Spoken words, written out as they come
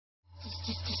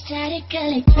Static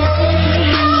electricity.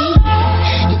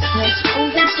 It's what's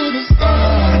moving to the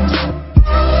sound.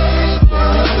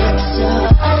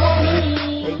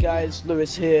 Hey guys,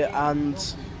 Lewis here,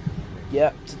 and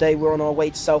yeah, today we're on our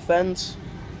way to Southend.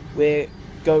 We're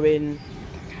going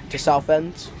to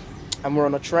Southend, and we're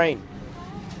on a train.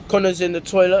 Connor's in the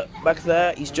toilet back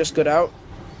there. He's just got out.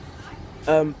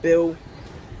 Bill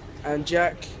and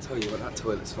Jack. I tell you what, that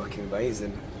toilet's fucking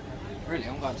amazing. Really,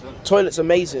 I'm going to it. Toilet's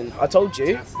amazing. I told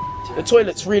you. The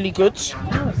toilet's really good.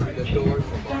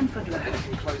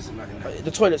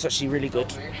 The toilet's actually really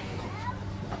good.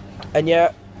 And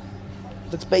yeah,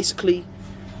 that's basically,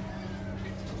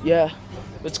 yeah,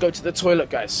 let's go to the toilet,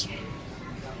 guys.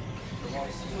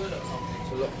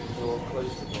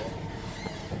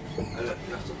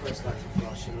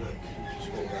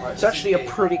 It's actually a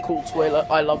pretty cool toilet.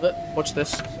 I love it. Watch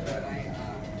this.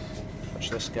 Watch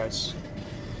this, guys.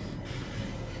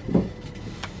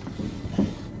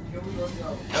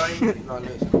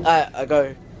 I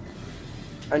go.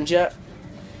 And yeah,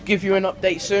 give you an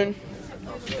update soon.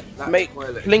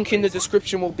 Link in the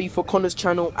description will be for Connor's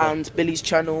channel and Billy's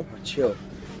channel. Chill.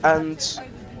 And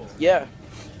yeah,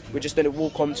 we're just gonna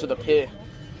walk onto the pier.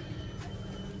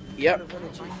 Yep.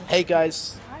 Hey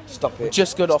guys, Stop it.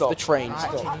 just got off the train.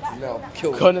 No,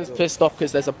 kill Connor's pissed off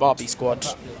because there's a Barbie squad,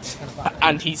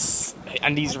 and he's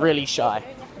really shy,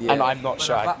 and I'm not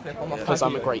shy because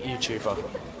I'm a great YouTuber.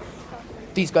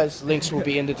 These guys' links will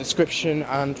be in the description,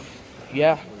 and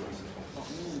yeah,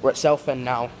 we're at Southend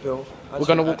now. We're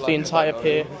gonna walk the entire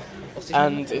pier,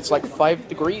 and it's like 5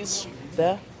 degrees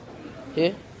there,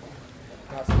 here.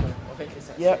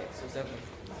 Yeah,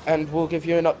 and we'll give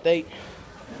you an update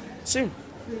soon.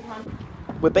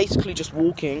 We're basically just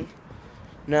walking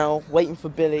now, waiting for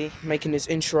Billy, making his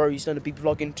intro. He's going to be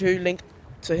vlogging too. Link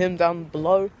to him down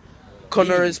below.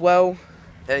 Connor as well.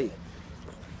 Hey,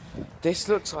 this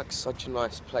looks like such a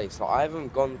nice place. Like, I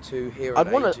haven't gone to here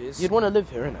in ages. You'd want to live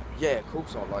here, innit? Yeah, of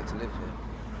course I'd like to live here.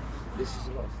 This is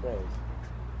a lot of stairs.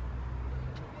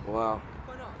 Wow.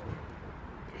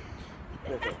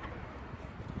 Do you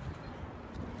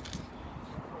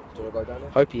want to go down there?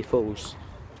 Hope he falls.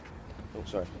 Oh,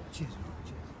 sorry.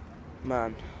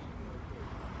 Man.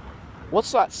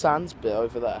 What's that sands bit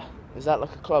over there? Is that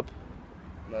like a club?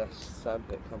 No, that's sand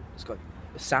pit. Come, let's go.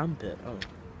 A sand pit? Oh.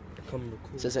 Come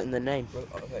record. Says it in the name. No,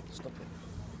 okay, stop it.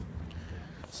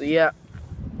 So yeah.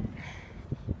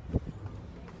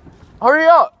 Hurry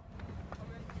up!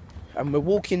 And we're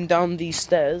walking down these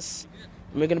stairs.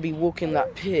 And we're going to be walking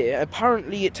that pier.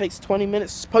 Apparently it takes 20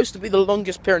 minutes. It's supposed to be the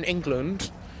longest pier in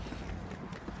England.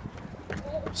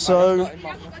 So,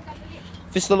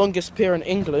 if it's the longest pier in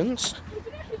England,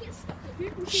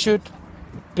 should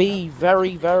be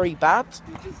very, very bad.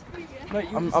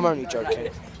 I'm only joking.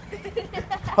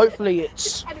 Hopefully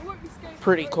it's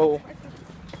pretty cool.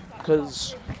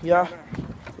 Because, yeah,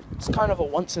 it's kind of a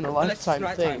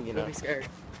once-in-a-lifetime thing, you know.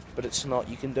 But it's not.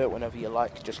 You can do it whenever you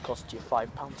like. It just costs you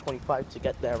 £5.25 to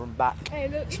get there and back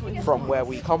from where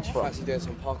we come from. Fancy doing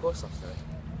some parkour stuff today?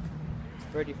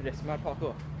 Ready for this mad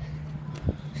parkour?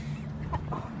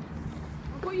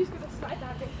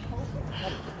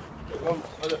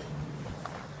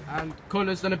 And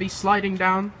Connor's going to be sliding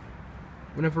down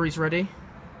whenever he's ready.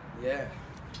 Yeah.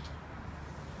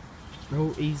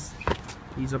 Oh, he's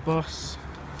a boss.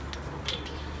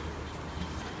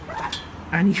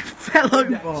 And he fell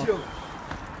over.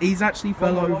 He's actually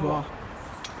fell over.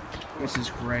 This is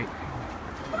great.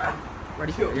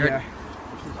 Ready? Yeah.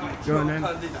 Go on then.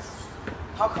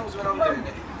 How comes when I'm doing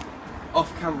it,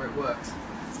 off camera it works?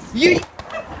 Yeet!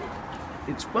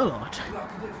 It's Willard. No, I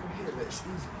can do it from here, but it's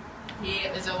easy.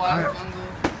 Yeah, there's a wild jungle.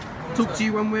 Talk to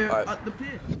you when we're at the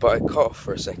pier. But I cut off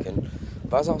for a second.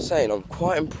 But as I was saying, I'm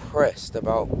quite impressed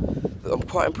about the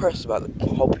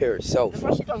whole pier itself. They've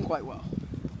actually done quite well.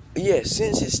 Yeah,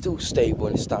 since it's still stable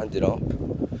and standing up,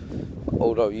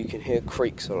 although you can hear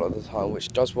creaks a lot of the time, which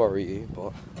does worry you,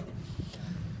 but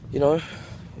you know,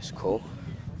 it's cool.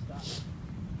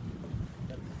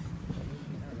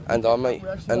 And our mate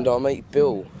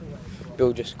Bill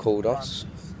just called us,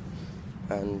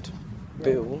 and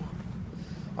Bill,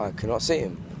 I cannot see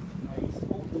him.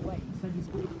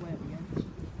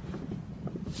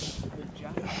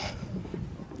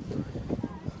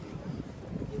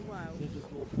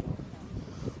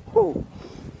 Oh,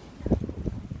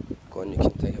 go on, you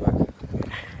can take it back.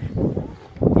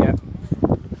 Yeah.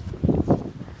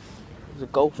 There's a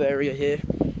golf area here.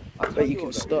 I bet you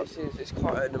can stop. It's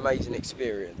quite an amazing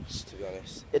experience, to be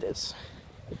honest. It is.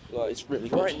 Like, It's really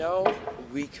good. right now,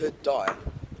 we could die.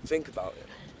 Think about it.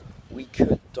 We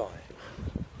could die.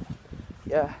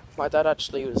 Yeah, my dad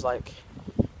actually was like,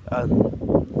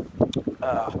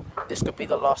 This could be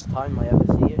the last time I ever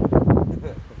see it.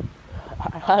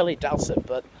 I highly doubt it,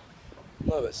 but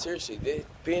No, but seriously,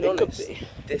 being it could honest, be.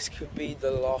 this could be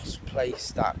the last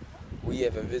place that we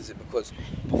ever visit, because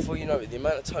before you know it, the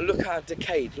amount of time, look how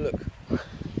decayed, look.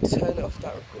 Turn it off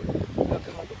that record. Look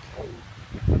how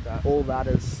decayed. All that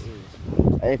is.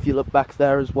 And if you look back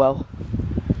there as well,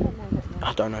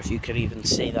 I don't know if you could even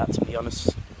see that, to be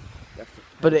honest.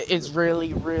 But it is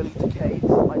really, really decayed.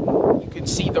 Like, you can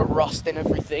see the rust in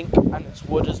everything, and it's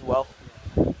wood as well.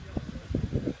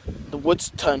 The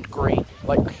wood's turned green.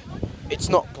 Like, it's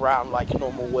not brown like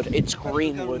normal wood, it's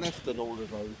green wood.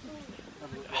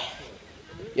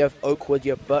 You have oak wood,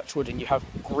 you have birch wood, and you have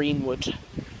green wood. It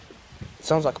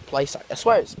sounds like a place. I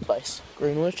swear it's a place.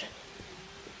 Greenwood.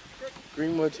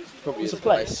 Greenwood probably It's is a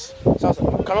place. Sounds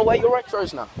like. Can I wear your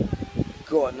retros now?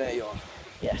 Go on, there you are.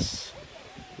 Yes.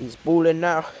 He's balling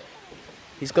now.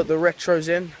 He's got the retros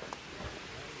in.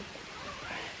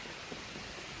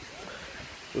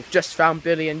 We've just found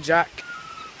Billy and Jack.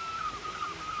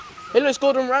 Hey, look, it's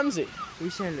Gordon Ramsay. Have you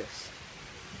seen this?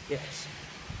 Yes.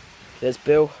 There's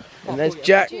Bill, and there's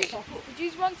Jack. Did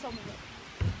you run some of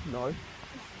it? No.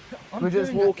 We're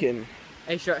just walking.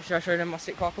 Hey, should I show them my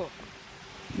sick parkour?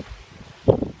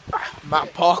 Map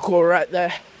parkour right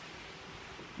there.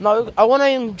 No, I want to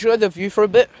enjoy the view for a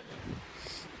bit.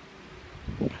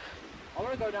 I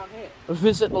want to go down here.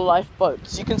 Visit the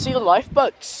lifeboats. You can see the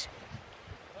lifeboats.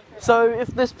 So if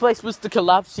this place was to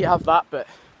collapse, you have that bit.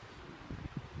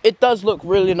 It does look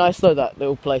really nice though, that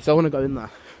little place. I want to go in there.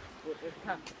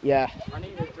 Yeah. I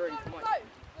need a drink. Come on.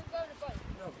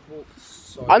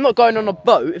 I'm not going on a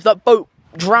boat. If that boat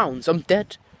drowns, I'm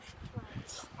dead.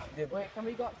 Wait, can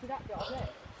we go up to that bit up there?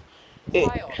 It,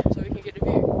 Higher, so we can get the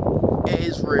view. it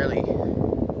is really.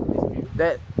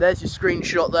 There's your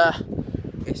screenshot there.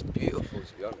 It's beautiful,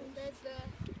 to be honest.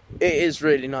 It is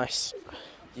really nice.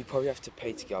 You probably have to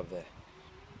pay to get up there.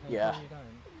 Yeah.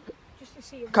 Just to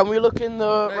see. Can we look in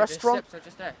the No, restaurant? The steps are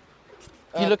just there.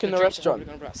 You look in the drinks are restaurant.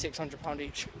 probably gonna be about £600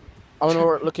 each. I want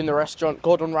to look in the restaurant.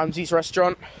 Gordon Ramsay's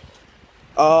restaurant.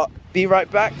 Be right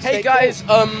back. Hey Stay guys,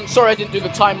 sorry I didn't do the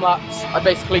time lapse. I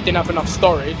basically didn't have enough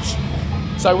storage.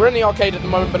 So we're in the arcade at the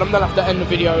moment, but I'm gonna have to end the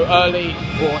video early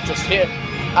or just here.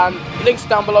 And links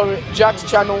down below: Jack's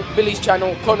channel, Billy's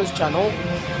channel, Connor's channel.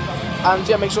 And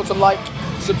yeah, make sure to like,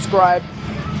 subscribe,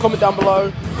 comment down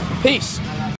below. Peace.